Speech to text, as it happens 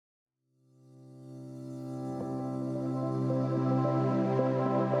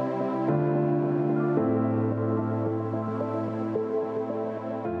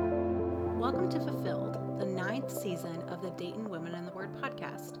to Fulfilled, the 9th season of the Dayton Women in the Word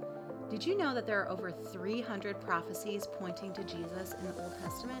podcast. Did you know that there are over 300 prophecies pointing to Jesus in the Old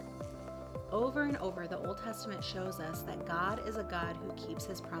Testament? Over and over, the Old Testament shows us that God is a God who keeps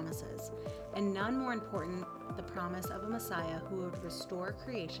his promises, and none more important, the promise of a Messiah who would restore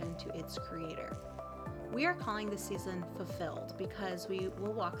creation to its creator. We are calling this season Fulfilled because we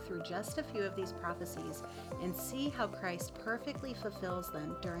will walk through just a few of these prophecies and see how Christ perfectly fulfills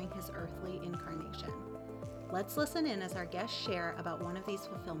them during his earthly incarnation. Let's listen in as our guests share about one of these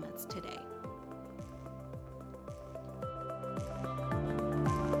fulfillments today.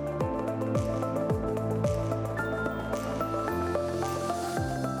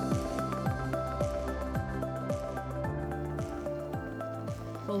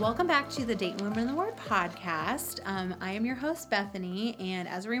 Well, welcome back to the Dayton Women in the Word podcast. I am your host, Bethany, and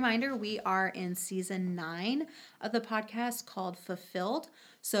as a reminder, we are in season 9 of the podcast called Fulfilled.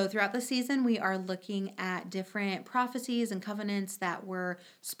 So throughout the season, we are looking at different prophecies and covenants that were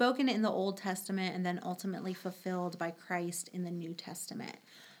spoken in the Old Testament and then ultimately fulfilled by Christ in the New Testament.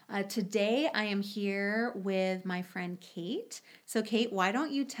 Today, I am here with my friend Kate. So Kate, why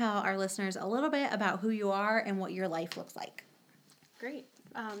don't you tell our listeners a little bit about who you are and what your life looks like? Great.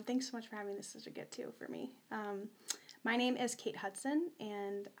 Thanks so much for having this as a get-to for me. My name is Kate Hudson,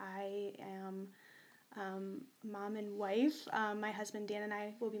 and I am mom and wife. My husband Dan and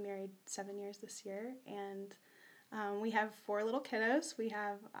I will be married 7 years this year, and we have 4 little kiddos. We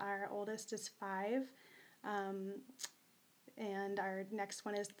have our oldest is 5, and our next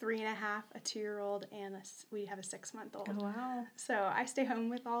one is 3.5, a 2-year-old, and we have a 6-month-old. Oh, wow. So I stay home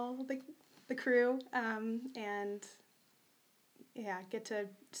with all the crew, and get to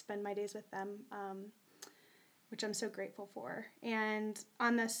spend my days with them, which I'm so grateful for. And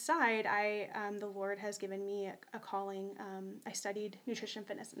on the side, the Lord has given me a calling. I studied nutrition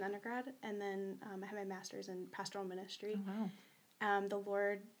fitness in undergrad, and then I have my master's in pastoral ministry. Oh, wow. The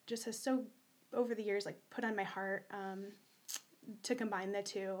Lord just has so, over the years, put on my heart to combine the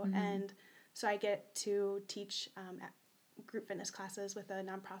two. Mm-hmm. And so I get to teach at group fitness classes with a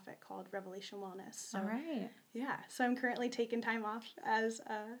nonprofit called Revelation Wellness. So, all right. Yeah, so I'm currently taking time off as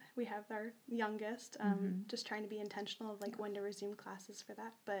we have our youngest, just trying to be intentional of when to resume classes for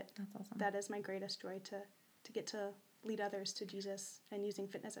that. But That's awesome. That is my greatest joy to get to lead others to Jesus and using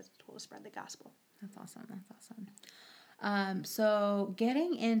fitness as a tool to spread the gospel. That's awesome. That's awesome. So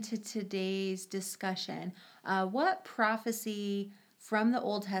getting into today's discussion, what prophecy from the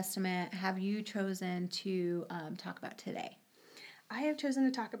Old Testament have you chosen to talk about today? I have chosen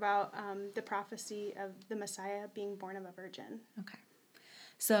to talk about the prophecy of the Messiah being born of a virgin. Okay.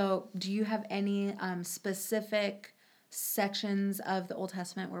 So do you have any specific sections of the Old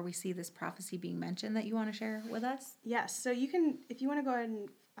Testament where we see this prophecy being mentioned that you want to share with us? Yes. So you can, if you want to go ahead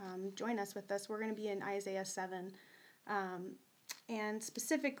and join us with this, we're going to be in Isaiah 7. And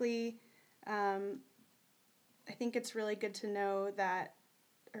specifically, I think it's really good to know that,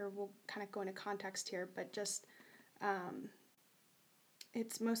 or we'll kind of go into context here, but just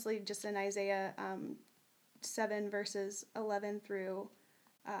it's mostly just in Isaiah 7 verses 11 through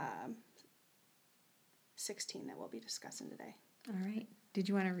 16 that we'll be discussing today. All right. Did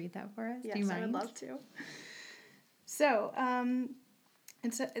you want to read that for us? Yes, Do you mind? I would love to. So,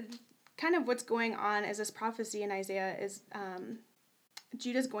 kind of what's going on is this prophecy in Isaiah is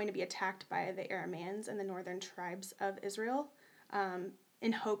Judah's going to be attacked by the Arameans and the northern tribes of Israel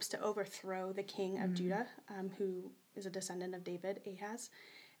in hopes to overthrow the king of Judah, who is a descendant of David, Ahaz,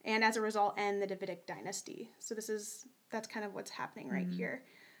 and as a result end the Davidic dynasty. So that's kind of what's happening right here.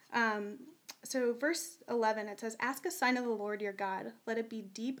 So verse 11, it says, "Ask a sign of the Lord your God. Let it be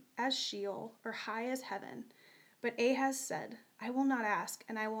deep as Sheol or high as heaven." But Ahaz said, "I will not ask,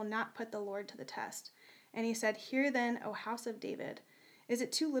 and I will not put the Lord to the test." And he said, "Hear then, O house of David. Is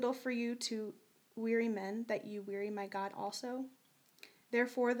it too little for you to weary men, that you weary my God also?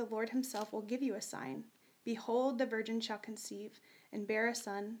 Therefore the Lord himself will give you a sign. Behold, the virgin shall conceive, and bear a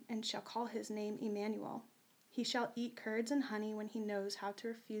son, and shall call his name Emmanuel. He shall eat curds and honey when he knows how to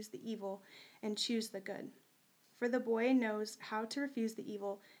refuse the evil and choose the good. For the boy knows how to refuse the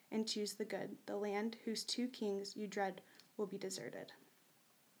evil and choose the good. The land whose 2 kings you dread will be deserted."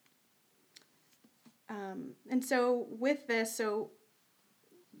 And so with this,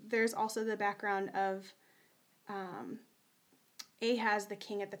 there's also the background of Ahaz, the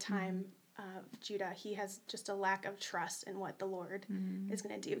king at the time of Judah. He has just a lack of trust in what the Lord is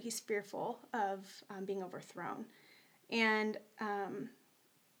going to do. He's fearful of being overthrown. And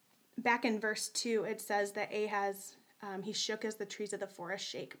back in verse 2, it says that Ahaz, he shook as the trees of the forest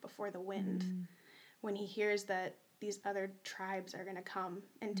shake before the wind when he hears that these other tribes are going to come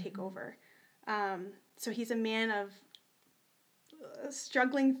and take over. So he's a man of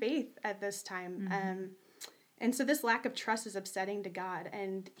struggling faith at this time. And so this lack of trust is upsetting to God,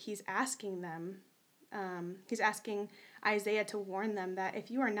 and he's asking Isaiah to warn them that if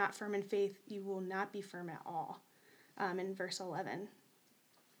you are not firm in faith, you will not be firm at all. In verse 11.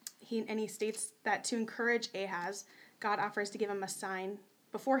 He states that to encourage Ahaz, God offers to give him a sign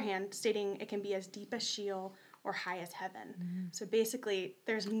beforehand, stating it can be as deep as Sheol or high as heaven. So basically,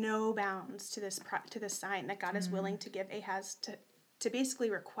 there's no bounds to this sign that God is willing to give Ahaz to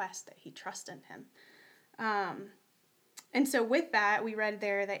basically request that he trust in him. And so with that, we read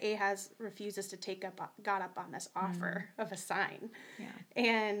there that Ahaz refuses to take God up on this offer of a sign. Yeah.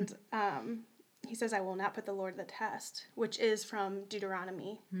 And he says, I will not put the Lord to the test, which is from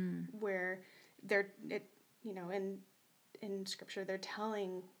Deuteronomy, where in Scripture, they're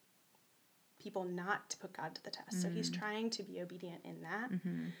telling people not to put God to the test. So he's trying to be obedient in that.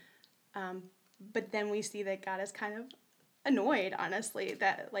 But then we see that God is kind of annoyed, honestly,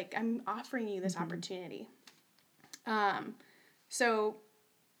 that, like, I'm offering you this opportunity. So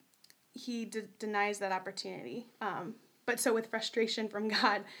he denies that opportunity. But so with frustration from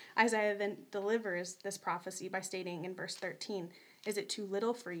God, Isaiah then delivers this prophecy by stating in verse 13, is it too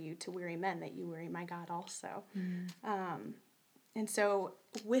little for you to weary men that you weary my God also? And so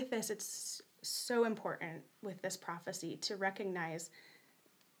with this, it's so important with this prophecy to recognize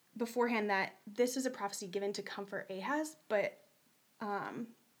beforehand that this is a prophecy given to comfort Ahaz, but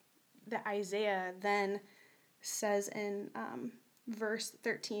that Isaiah then says in verse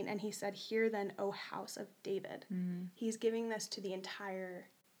 13, and he said, hear then, O house of David. He's giving this to the entire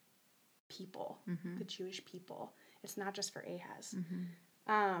people, the Jewish people. It's not just for Ahaz.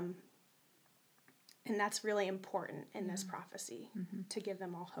 And that's really important in this prophecy, to give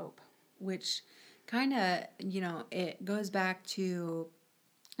them all hope. Which kind of, it goes back to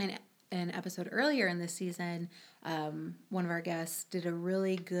an episode earlier in this season. One of our guests did a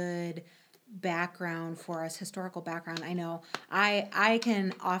really good background for us, historical background. I know I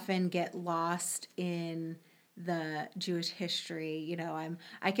can often get lost in the Jewish history.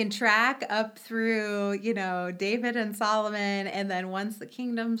 I can track up through, David and Solomon, and then once the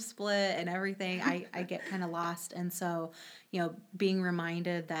kingdom split and everything, I get kind of lost. And so, being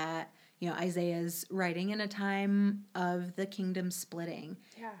reminded that, Isaiah's writing in a time of the kingdom splitting.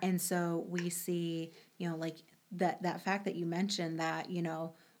 Yeah. And so we see, like that fact that you mentioned that,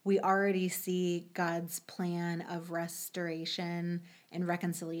 we already see God's plan of restoration and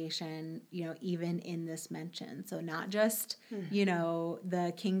reconciliation, even in this mention. So not just,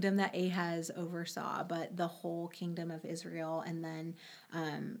 the kingdom that Ahaz oversaw, but the whole kingdom of Israel. And then,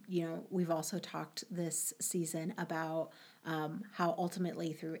 we've also talked this season about how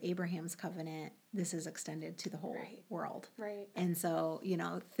ultimately through Abraham's covenant, this is extended to the whole world. Right. And so,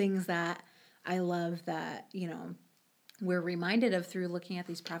 things that I love that, we're reminded of through looking at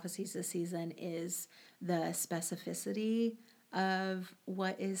these prophecies this season is the specificity of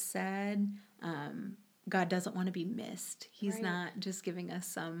what is said. God doesn't want to be missed. He's not just giving us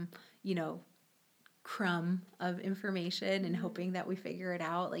some, crumb of information and hoping that we figure it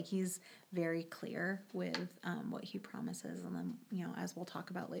out. Like, he's very clear with what he promises. And then, as we'll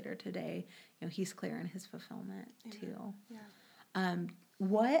talk about later today, he's clear in his fulfillment too. Yeah.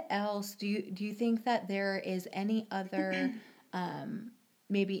 What else do you think that there is any other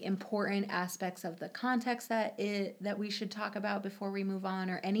maybe important aspects of the context that we should talk about before we move on,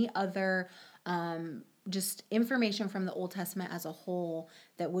 or any other just information from the Old Testament as a whole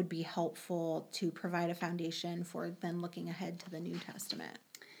that would be helpful to provide a foundation for then looking ahead to the New Testament?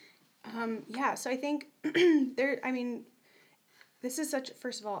 So I think this is such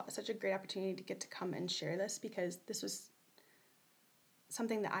a great opportunity to get to come and share this, because this was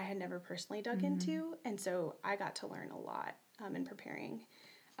something that I had never personally dug into, and so I got to learn a lot in preparing.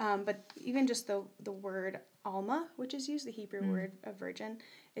 But even just the word Alma, which is used, the Hebrew word of virgin,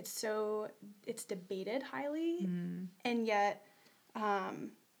 it's debated highly, and yet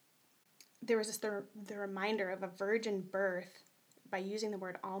there was the reminder of a virgin birth by using the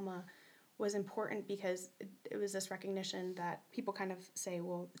word Alma was important, because it was this recognition that people kind of say,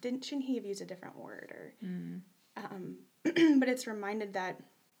 well, shouldn't he have used a different word? Or but it's reminded that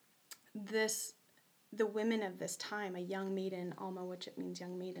the women of this time, a young maiden, Alma, which it means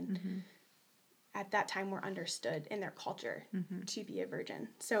young maiden, at that time were understood in their culture to be a virgin.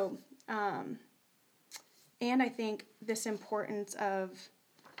 So, and I think this importance of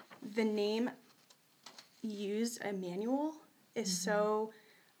the name used, Emmanuel, is so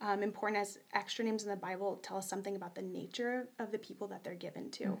important, as extra names in the Bible tell us something about the nature of the people that they're given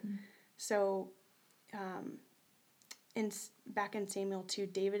to. So, back in Samuel 2,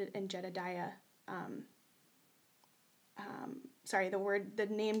 David and Jedediah, the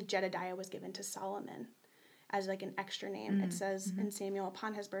name Jedediah was given to Solomon as like an extra name. It says in Samuel,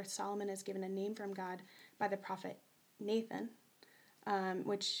 upon his birth, Solomon is given a name from God by the prophet Nathan,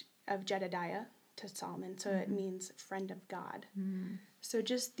 which of Jedediah to Solomon. So it means friend of God. So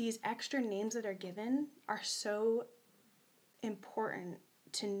just these extra names that are given are so important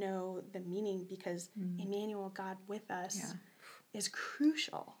to know the meaning, because Emmanuel, God with us, is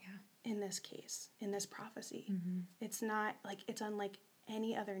crucial in this case, in this prophecy. It's not like, it's unlike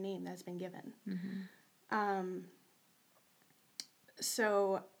any other name that's been given.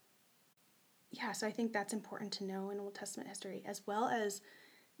 So I think that's important to know in Old Testament history, as well as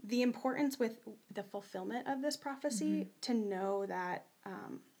the importance with the fulfillment of this prophecy, to know that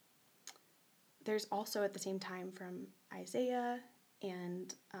there's also at the same time from Isaiah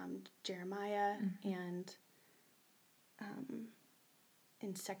and Jeremiah and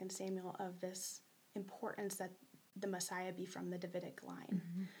in 2 Samuel of this importance that the Messiah be from the Davidic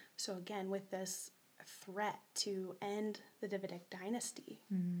line. So again, with this threat to end the Davidic dynasty,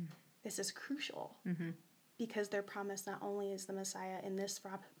 this is crucial, because they're promised not only is the Messiah in this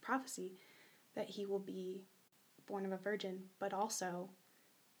prophecy that he will be born of a virgin, but also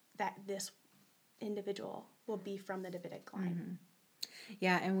that this individual will be from the Davidic line.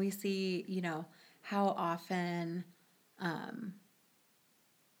 Yeah, and we see, how often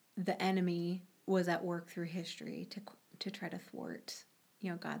the enemy was at work through history to try to thwart,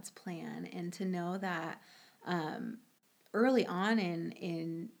 God's plan, and to know that early on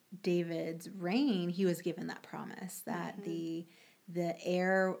in David's reign, he was given that promise that the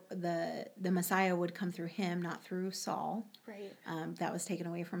Messiah would come through him, not through Saul. Right. That was taken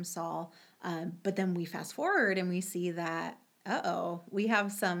away from Saul. But then we fast forward and we see that, we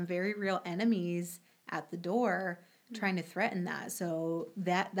have some very real enemies at the door trying to threaten that. So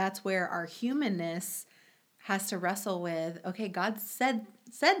that's where our humanness has to wrestle with, okay, God said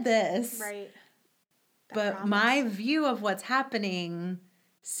this. Right. But promise. My view of what's happening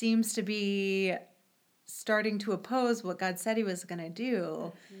seems to be starting to oppose what God said he was going to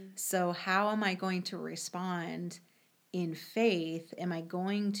do. So how am I going to respond in faith? Am I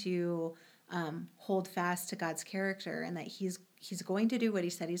going to hold fast to God's character and that he's going to do what he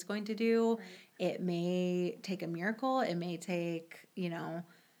said he's going to do? Right. It may take a miracle. It may take,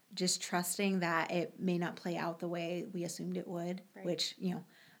 just trusting that it may not play out the way we assumed it would, right. Which,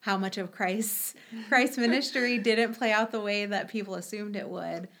 how much of Christ's ministry didn't play out the way that people assumed it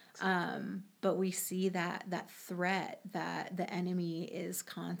would. But we see that threat that the enemy is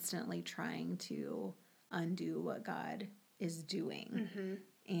constantly trying to undo what God is doing.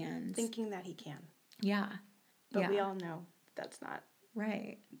 And thinking that he can. Yeah. But we all know that's not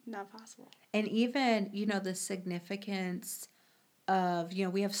right. Not possible. And even, the significance of,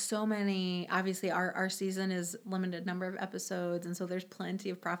 we have so many, obviously our season is limited number of episodes, and so there's plenty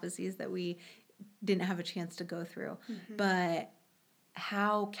of prophecies that we didn't have a chance to go through. But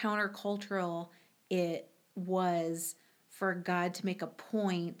how countercultural it was for God to make a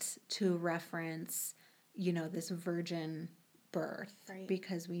point to reference, this virgin birth, right.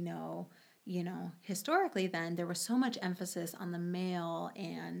 Because we know, historically then there was so much emphasis on the male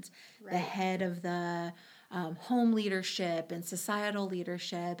and right. the head of the home leadership and societal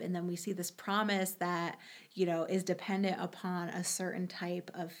leadership. And then we see this promise that, is dependent upon a certain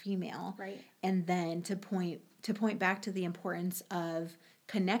type of female. Right. And then to point back to the importance of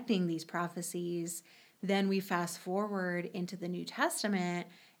connecting these prophecies, then we fast forward into the New Testament.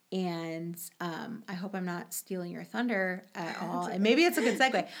 And I hope I'm not stealing your thunder at all. And maybe it's a good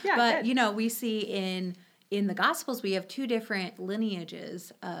segue. Yeah, but, good. We see in the Gospels, we have two different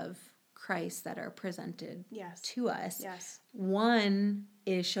lineages of Christ that are presented to us. Yes. One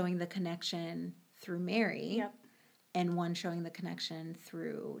is showing the connection through Mary. Yep. And one showing the connection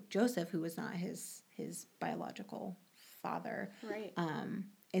through Joseph, who was not his biological father. Right.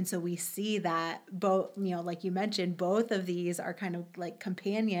 And so we see that both, like you mentioned, both of these are kind of like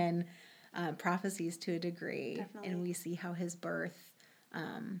companion prophecies to a degree. Definitely. And we see how his birth,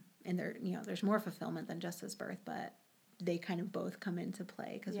 and there, there's more fulfillment than just his birth, but they kind of both come into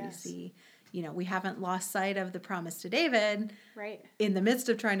play because we see, we haven't lost sight of the promise to David, right? In the midst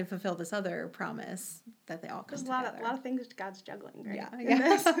of trying to fulfill this other promise that they all come together. There's a lot of things God's juggling, right?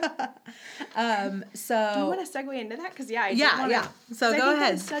 Yeah. So do you want to segue into that? Because So go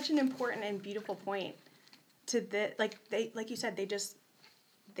ahead. It's such an important and beautiful point to the like you said,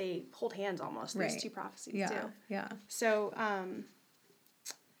 they hold hands almost. Right. These two prophecies too. Yeah. So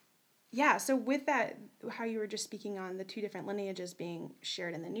so with that, how you were just speaking on the two different lineages being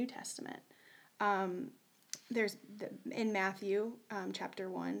shared in the New Testament, in Matthew chapter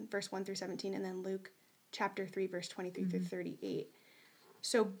 1, verse 1 through 17, and then Luke chapter 3, verse 23 through 38.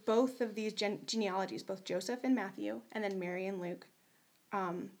 So both of these genealogies, both Joseph and Matthew, and then Mary and Luke,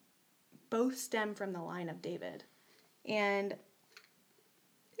 both stem from the line of David. And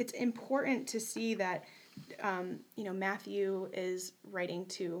it's important to see that, Matthew is writing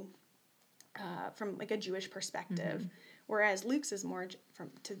to from like a Jewish perspective, whereas Luke's is more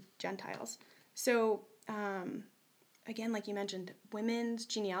to Gentiles. So again, like you mentioned, women's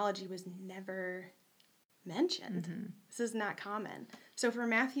genealogy was never mentioned. This is not common. So for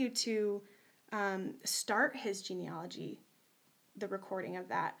Matthew to start his genealogy, the recording of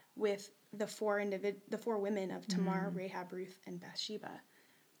that with the four women of Tamar, Rahab, Ruth, and Bathsheba,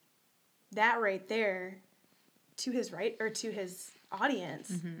 that right there, to his right or to his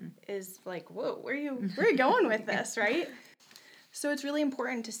audience, is like, whoa, where are you going with this, right? So it's really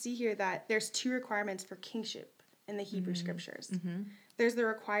important to see here that there's two requirements for kingship in the Hebrew scriptures. There's the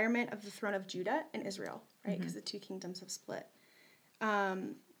requirement of the throne of Judah and Israel, right? Because the two kingdoms have split.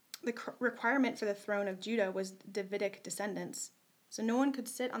 The requirement for the throne of Judah was Davidic descendants. So no one could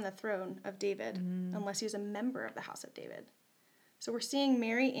sit on the throne of David unless he was a member of the house of David. So we're seeing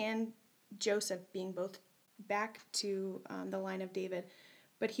Mary and Joseph being both back to the line of David,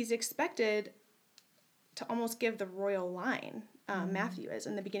 but he's expected to almost give the royal line. Matthew is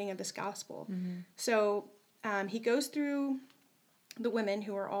in the beginning of this gospel. So he goes through the women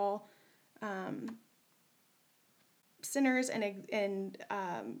who are all sinners and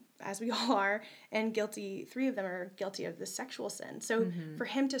as we all are, and guilty. 3 of them are guilty of the sexual sin. So for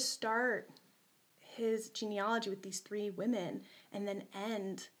him to start his genealogy with these 3 women and then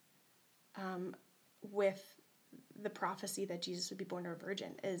end with the prophecy that Jesus would be born to a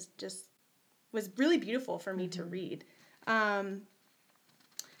virgin was really beautiful for me to read. So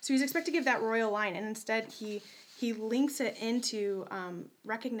he's expected to give that royal line, and instead he links it into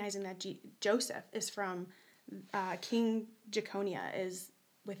recognizing that Joseph is from King Jeconiah, is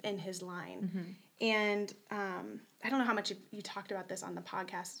within his line. And I don't know how much you talked about this on the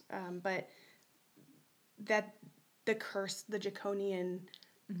podcast, but that the curse, the Jeconian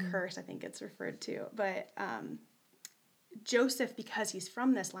curse, I think it's referred to, but Joseph, because he's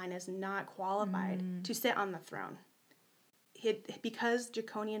from this line, is not qualified to sit on the throne. Because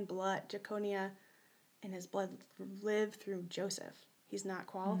Jeconiah and his blood lived through Joseph, he's not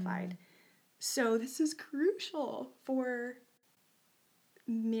qualified. So this is crucial for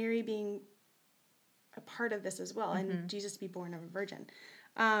Mary being a part of this as well, and Jesus to be born of a virgin.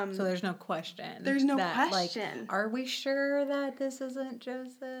 So there's no question. There's no question. Like, are we sure that this isn't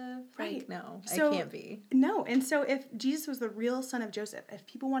Joseph? Right. Like, no, So, it can't be. No, and so if Jesus was the real son of Joseph, if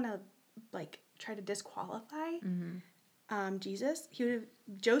people want to like try to disqualify Jesus,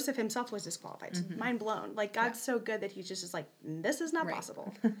 Joseph himself was disqualified. So mind blown. Like, God's so good that he's just like, this is not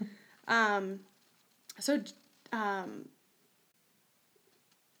possible.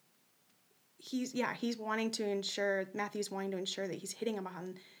 He's wanting to ensure, Matthew's wanting to ensure that he's hitting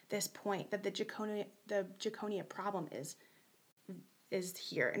upon this point, that the Jeconiah problem is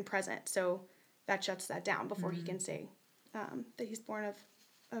here and present. So that shuts that down before he can say that he's born of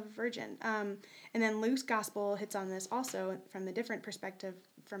a virgin. And then Luke's gospel hits on this also from the different perspective,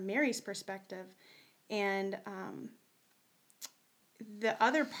 from Mary's perspective. And the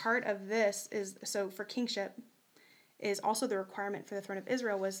other part of this is, so for kingship, is also the requirement for the throne of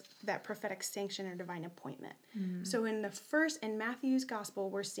Israel was that prophetic sanction or divine appointment. So in Matthew's gospel,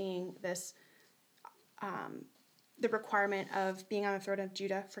 we're seeing this, the requirement of being on the throne of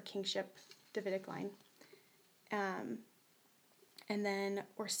Judah for kingship, Davidic line. And then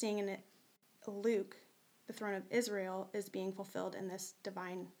we're seeing in Luke, the throne of Israel is being fulfilled in this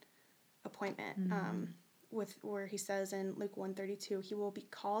divine appointment, where he says in Luke 1:32, he will be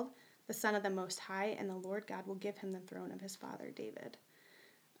called the Son of the Most High, and the Lord God will give him the throne of his father David.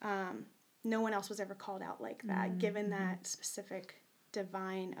 No one else was ever called out like that, given that specific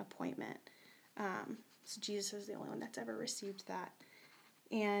divine appointment. So Jesus is the only one that's ever received that.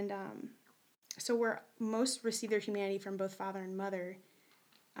 And so where most receive their humanity from both father and mother,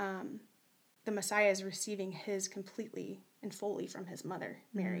 the Messiah is receiving his completely and fully from his mother,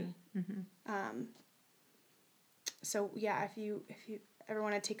 Mary. So yeah, if you ever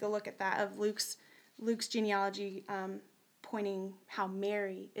want to take a look at that, of Luke's genealogy, pointing how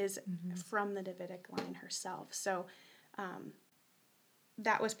Mary is from the Davidic line herself. So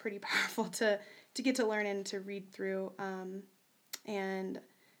that was pretty powerful to get to learn and to read through. And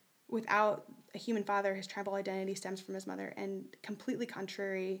without a human father, his tribal identity stems from his mother, and completely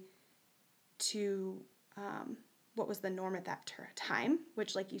contrary to what was the norm at that time,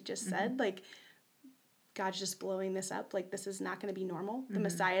 which, like you just said, like God's just blowing this up. Like, this is not going to be normal. The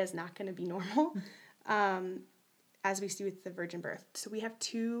Messiah is not going to be normal, as we see with the virgin birth. So we have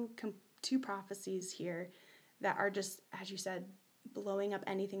two prophecies here that are just, as you said, blowing up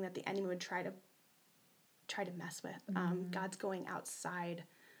anything that the enemy would try to mess with. God's going outside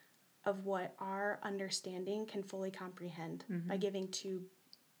of what our understanding can fully comprehend by giving two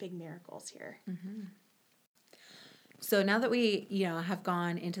big miracles here. So now that we, have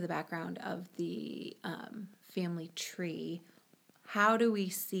gone into the background of the family tree, how do we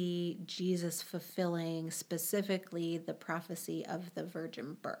see Jesus fulfilling specifically the prophecy of the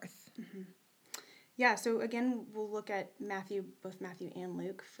virgin birth? Yeah, so again, we'll look at both Matthew and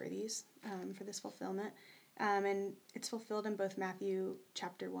Luke for these, for this fulfillment. And it's fulfilled in both Matthew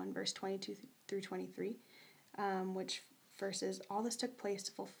chapter 1, verse 22 through 23, which verses, all this took place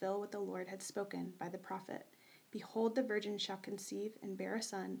to fulfill what the Lord had spoken by the prophet. Behold, the virgin shall conceive and bear a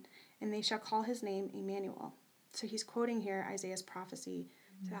son, and they shall call his name Emmanuel. So he's quoting here Isaiah's prophecy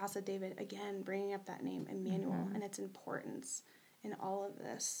to the house of David, again, bringing up that name, Emmanuel, and its importance in all of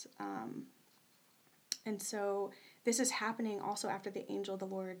this. And so this is happening also after the angel of the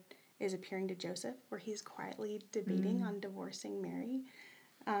Lord is appearing to Joseph, where he's quietly debating on divorcing Mary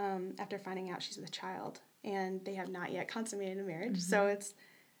after finding out she's with child, and they have not yet consummated a marriage. So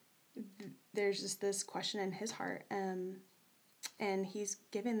there's just this question in his heart, and he's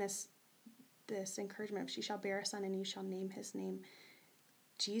given this encouragement: she shall bear a son, and you shall name his name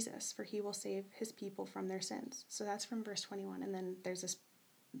Jesus, for he will save his people from their sins. So that's from verse 21, and then there's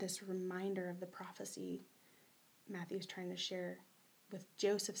this reminder of the prophecy Matthew's trying to share with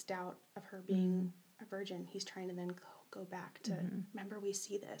Joseph's doubt of her being a virgin. He's trying to then go back to, remember, we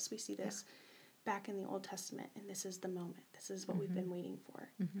see this back in the Old Testament, and this is the moment. This is what we've been waiting for.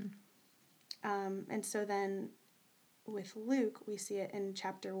 And so then with Luke, we see it in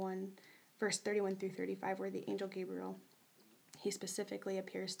chapter 1, verse 31 through 35, where the angel Gabriel, he specifically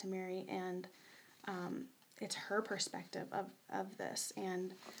appears to Mary, and it's her perspective of this.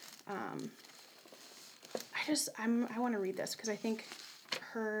 And I want to read this because I think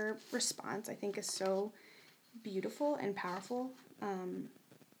her response, is so beautiful and powerful.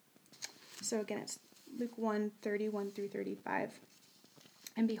 So again, it's Luke 1, 31 through 35.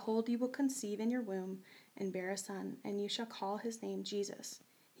 And behold, you will conceive in your womb and bear a son, and you shall call his name Jesus.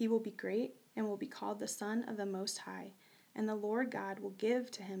 He will be great and will be called the Son of the Most High. And the Lord God will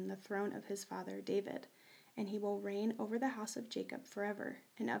give to him the throne of his father David, and he will reign over the house of Jacob forever,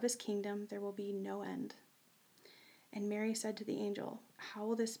 and of his kingdom there will be no end. And Mary said to the angel, how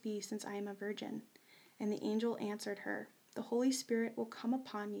will this be, since I am a virgin? And the angel answered her, the Holy Spirit will come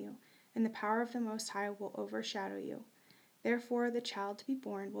upon you, and the power of the Most High will overshadow you. Therefore the child to be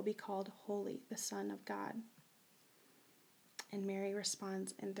born will be called Holy, the Son of God. And Mary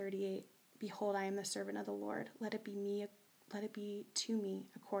responds in 38, behold, I am the servant of the Lord. Let it be to me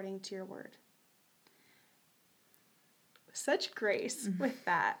according to your word. Such grace with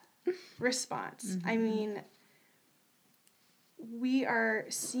that response. I mean, we are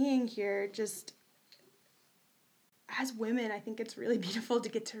seeing here, just as women, I think it's really beautiful to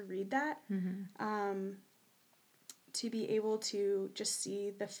get to read that, to be able to just see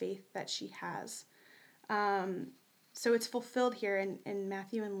the faith that she has. So it's fulfilled here in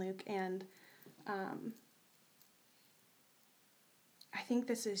Matthew and Luke, and I think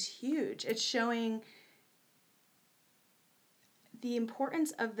this is huge. It's showing the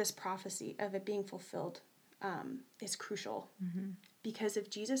importance of this prophecy, of it being fulfilled, is crucial. Because if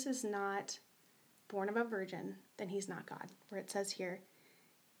Jesus is not born of a virgin, then he's not God. Where it says here,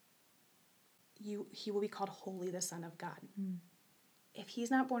 he will be called Holy, the Son of God. If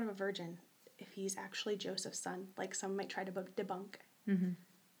he's not born of a virgin, if he's actually Joseph's son, like some might try to debunk,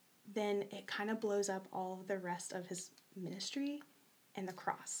 then it kind of blows up all of the rest of his ministry and the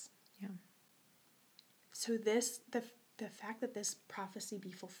cross. Yeah. So the fact that this prophecy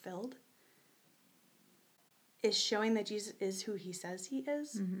be fulfilled is showing that Jesus is who he says he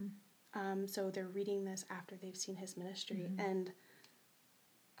is. So they're reading this after they've seen his ministry. And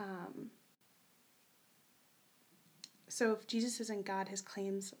so if Jesus isn't God, his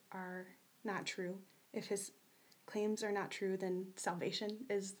claims are not true. If his claims are not true, then salvation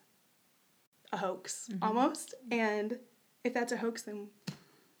is a hoax, almost. And if that's a hoax, then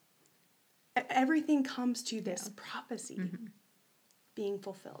everything comes to this prophecy being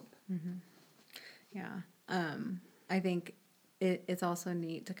fulfilled. Yeah. I think it's also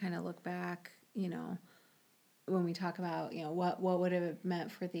neat to kind of look back, when we talk about, what would it have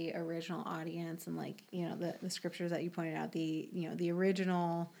meant for the original audience, and the scriptures that you pointed out, the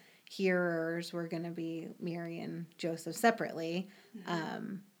original hearers were going to be Mary and Joseph separately.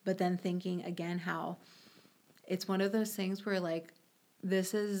 But then thinking again how it's one of those things where like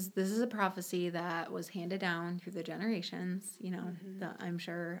this is a prophecy that was handed down through the generations, I'm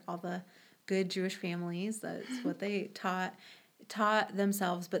sure all the good Jewish families, that's what they taught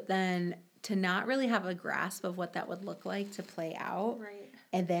themselves, but then to not really have a grasp of what that would look like to play out. Right.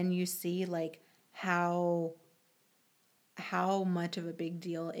 And then you see like how much of a big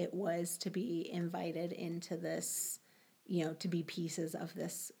deal it was to be invited into this, to be pieces of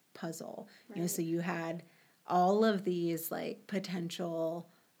this puzzle. Right. So you had all of these like potential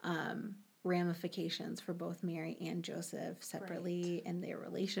ramifications for both Mary and Joseph separately in their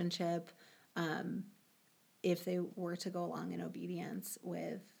relationship, if they were to go along in obedience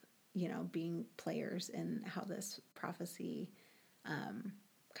with, being players in how this prophecy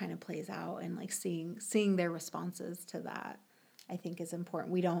kind of plays out, and like seeing their responses to that, I think is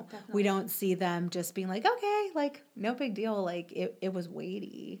important. We don't see them just being like, okay, like no big deal. Like it was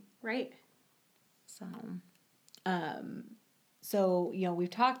weighty. Right. So, we've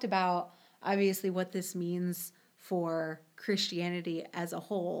talked about obviously what this means for Christianity as a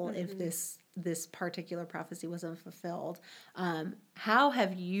whole, if this particular prophecy wasn't fulfilled. How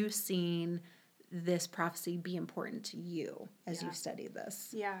have you seen this prophecy be important to you as you've studied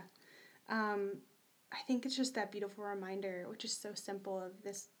this? Yeah. I think it's just that beautiful reminder, which is so simple, of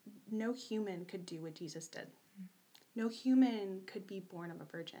this: no human could do what Jesus did. No human could be born of a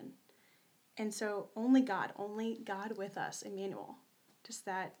virgin. And so only God with us, Emmanuel, just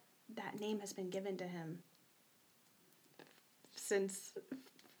that name has been given to him since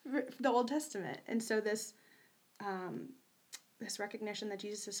the Old Testament. And so this recognition that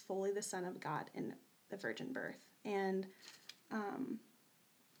Jesus is fully the Son of God in the virgin birth. And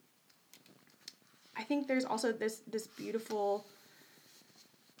I think there's also this beautiful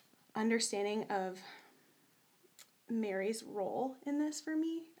understanding of Mary's role in this for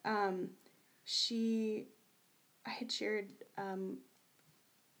me. I had shared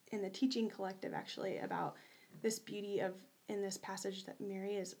in the teaching collective actually about this beauty of, in this passage, that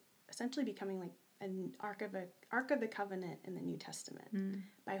Mary is essentially becoming like an ark of the covenant in the New Testament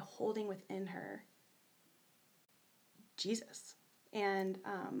by holding within her Jesus, and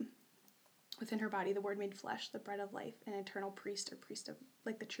within her body, the Word made flesh, the bread of life, an eternal priest, or priest of,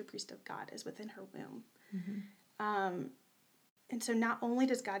 like the true priest of God, is within her womb. And so not only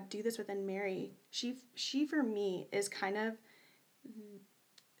does God do this within Mary, she for me is kind of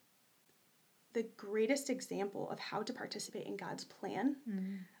the greatest example of how to participate in God's plan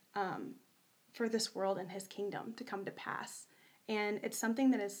for this world and his kingdom to come to pass. And it's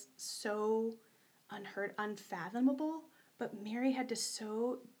something that is so unfathomable, but Mary had to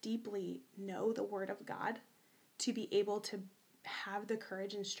so deeply know the Word of God to be able to have the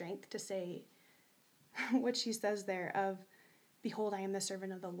courage and strength to say what she says there of, "Behold, I am the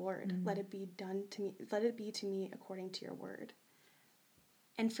servant of the Lord. Let it be done to me. Let it be to me according to your word."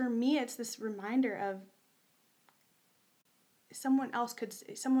 And for me, it's this reminder of someone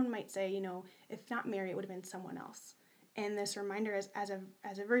might say, if not Mary, it would have been someone else. And this reminder is as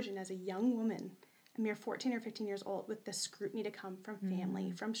a virgin, as a young woman, a mere 14 or 15 years old, with the scrutiny to come from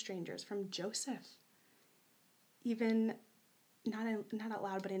family, from strangers, from Joseph. Even not out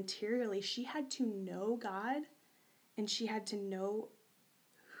loud, but interiorly, she had to know God, and she had to know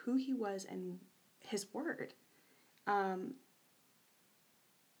who he was and his word, and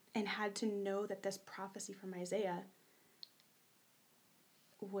had to know that this prophecy from Isaiah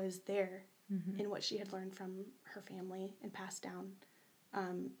was there in what she had learned from her family and passed down,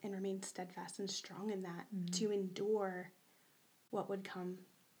 and remained steadfast and strong in that to endure what would come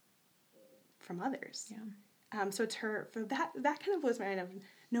from others. Yeah. So it's her, for that kind of blows my mind, of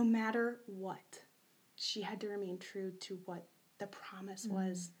no matter what, she had to remain true to what the promise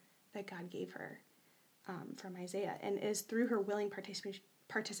was that God gave her from Isaiah. And it is through her willing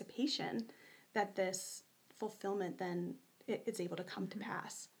participation that this fulfillment then it's able to come to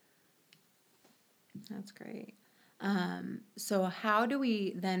pass. That's great. So how do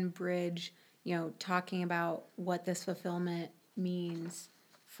we then bridge, talking about what this fulfillment means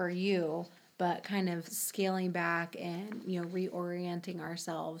for you, but kind of scaling back and, reorienting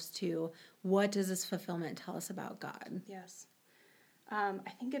ourselves to what does this fulfillment tell us about God? Yes.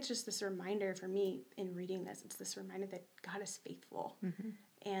 I think it's just this reminder for me in reading this. It's this reminder that God is faithful.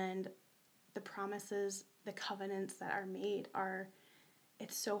 And the promises, the covenants that are made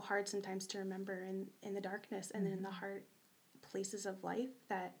it's so hard sometimes to remember in the darkness and in the hard places of life,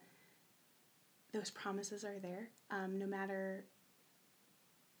 that those promises are there. No matter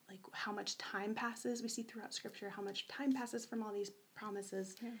like how much time passes, we see throughout Scripture how much time passes from all these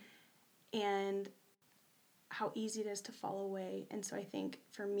promises, and how easy it is to fall away. And so I think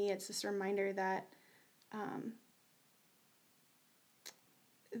for me, it's this reminder that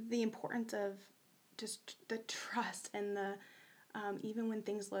the importance of just the trust and the even when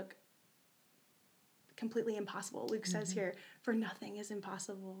things look completely impossible. Luke says here, for nothing is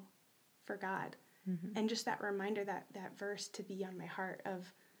impossible for God. And just that reminder, that verse to be on my heart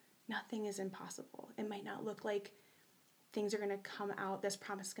of nothing is impossible. It might not look like things are going to come out, this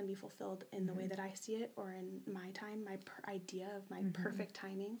promise is going to be fulfilled in the way that I see it or in my time, my idea of my perfect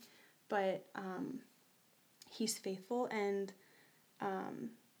timing. But he's faithful, and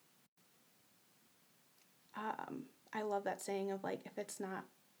I love that saying of like, if it's not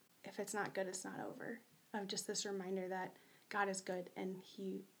good, it's not over. Of just this reminder that God is good and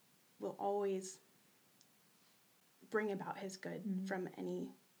he will always bring about his good from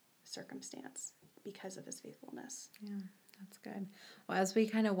any circumstance because of his faithfulness. Yeah, that's good. Well, as we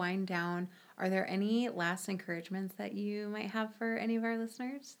kind of wind down, are there any last encouragements that you might have for any of our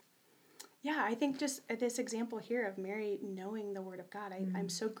listeners? Yeah, I think just this example here of Mary knowing the Word of God, I'm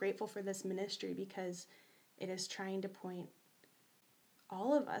so grateful for this ministry because it is trying to point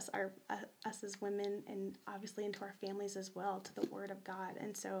all of us, us as women, and obviously into our families as well, to the Word of God.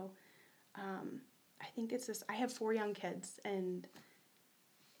 And so I think it's this, I have 4 young kids, and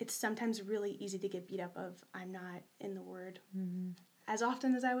it's sometimes really easy to get beat up of I'm not in the Word as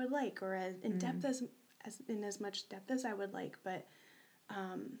often as I would like, or as in depth as in as much depth as I would like. But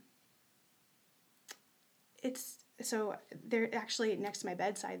it's so there actually next to my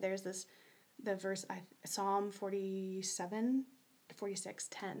bedside there's the verse Psalm 47,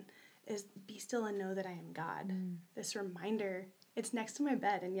 46:10 is be still and know that I am God. This reminder, it's next to my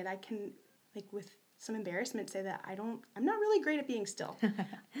bed, and yet I can, like, with some embarrassment, say that I'm not really great at being still.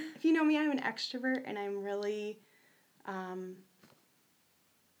 If you know me, I'm an extrovert, and I'm really I'm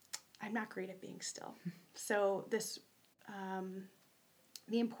not great at being still. So this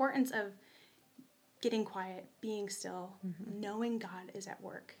the importance of getting quiet, being still, knowing God is at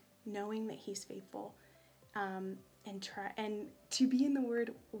work, knowing that he's faithful, and to be in the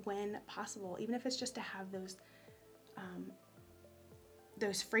Word when possible, even if it's just to have those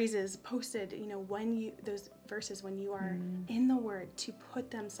phrases posted, those verses when you are in the Word, to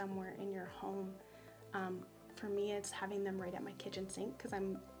put them somewhere in your home. For me, it's having them right at my kitchen sink because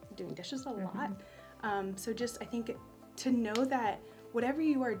I'm doing dishes a lot. So just, I think, to know that whatever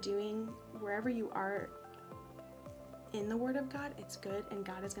you are doing, wherever you are in the Word of God, it's good, and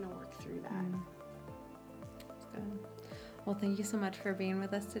God is going to work through that. That's good. Well, thank you so much for being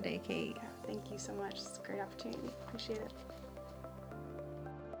with us today, Kate. Yeah, thank you so much. It's a great opportunity. Appreciate it.